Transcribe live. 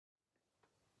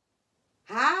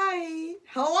Hi,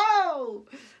 hello.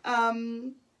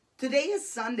 Today is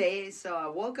Sunday, so I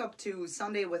woke up to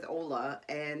Sunday with Ola,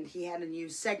 and he had a new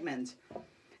segment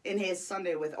in his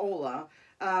Sunday with Ola,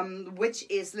 which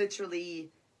is literally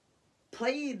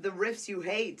play the riffs you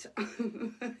hate.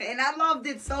 And I loved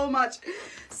it so much.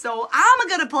 So I'm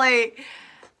gonna play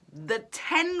the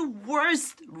 10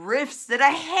 worst riffs that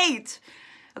I hate.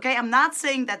 Okay, I'm not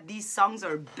saying that these songs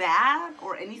are bad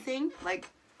or anything,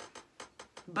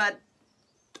 but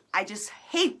I just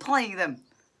hate playing them.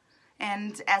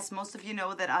 And as most of you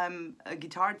know that I'm a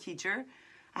guitar teacher,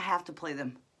 I have to play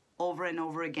them over and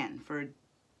over again for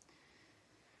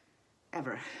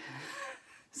ever.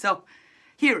 So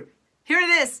here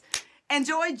it is.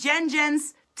 Enjoy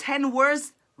Jen's 10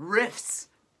 worst riffs.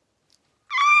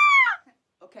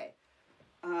 Okay.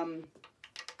 I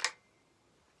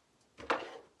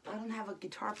don't have a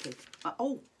guitar pick.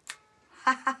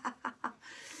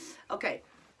 Okay.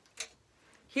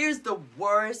 Here's the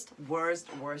worst one.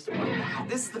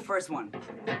 This is the first one.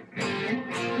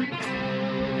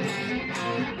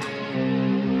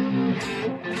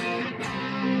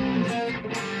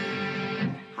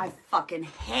 I fucking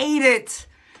hate it.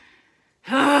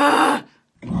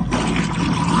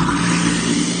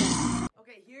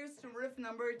 Okay, here's to riff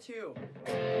number 2.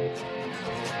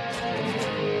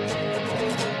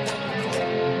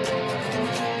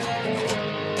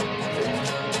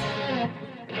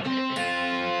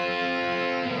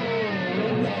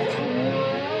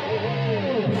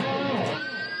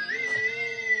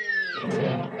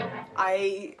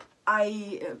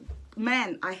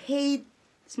 Man, I hate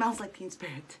Smells Like Teen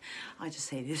Spirit. I just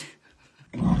hate it.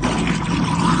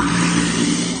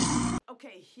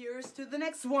 Okay, here's to the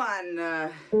next one.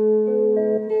 I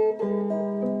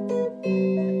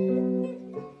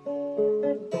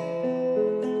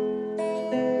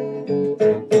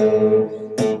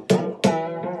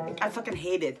fucking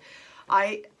hate it.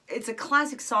 It's a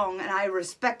classic song, and I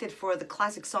respect it for the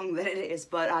classic song that it is,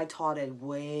 but I taught it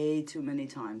way too many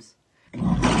times.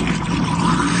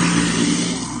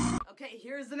 Okay,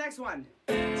 here's the next one.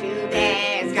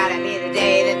 Today's gotta be the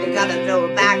day that they're gonna throw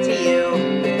it back to you.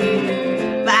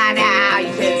 By now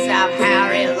you should somehow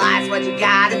realize what you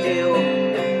gotta do.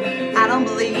 I don't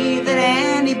believe that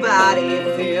anybody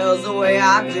feels the way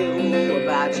I do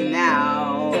about you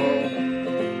now.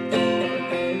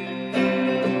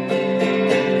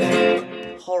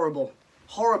 Horrible.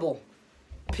 Horrible.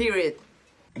 Period.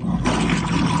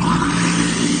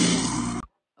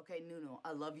 Okay, Nuno,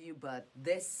 I love you, but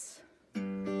this...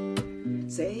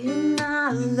 Saying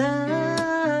I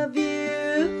love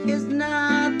you is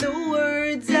not the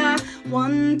words I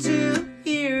want to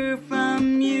hear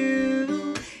from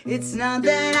you. It's not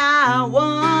that I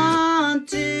want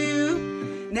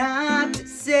to not to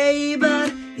say,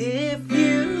 but if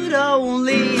you'd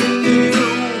only knew.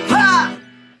 Ha!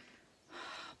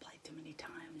 Played too many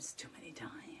times, too many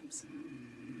times.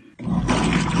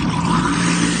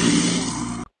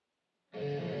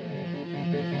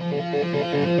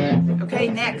 Okay,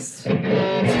 next.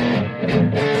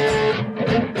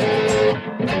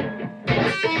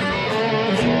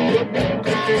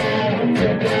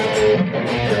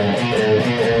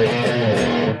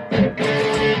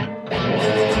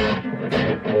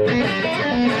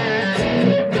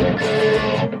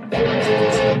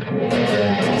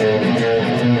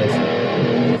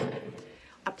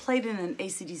 I played in an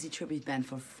AC/DC tribute band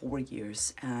for 4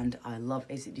 years, and I love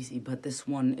AC/DC, but this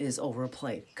one is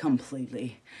overplayed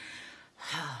completely.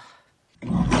 Here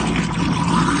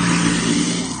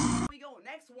we go,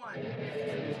 next one.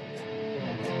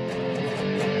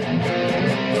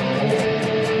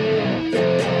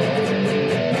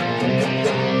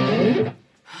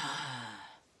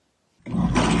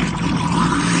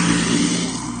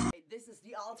 This is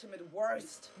the ultimate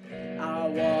worst. I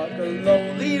walk a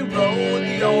lonely road,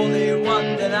 the only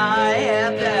one that I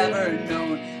have ever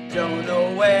known. Don't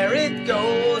know where it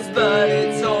goes, but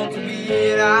it's home to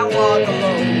me, and I walk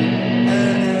alone.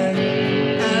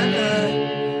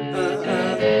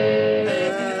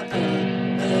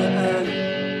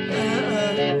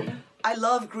 I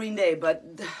love Green Day, but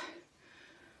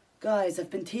guys, I've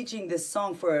been teaching this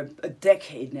song for a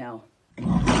decade now.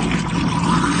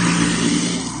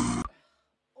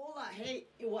 Ola, hey,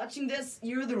 you watching this?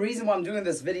 You're the reason why I'm doing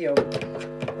this video.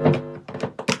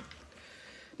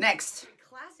 Next.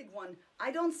 Classic one.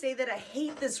 I don't say that I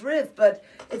hate this riff, but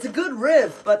it's a good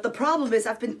riff. But the problem is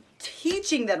I've been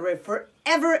teaching that riff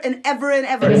forever and ever and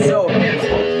ever. So...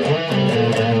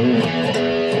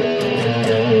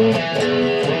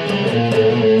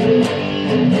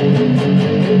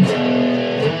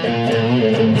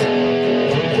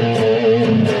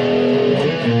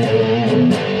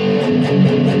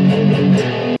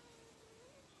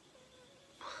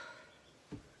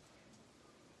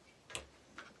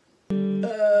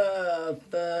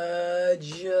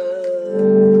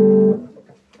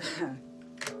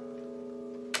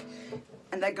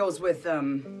 goes with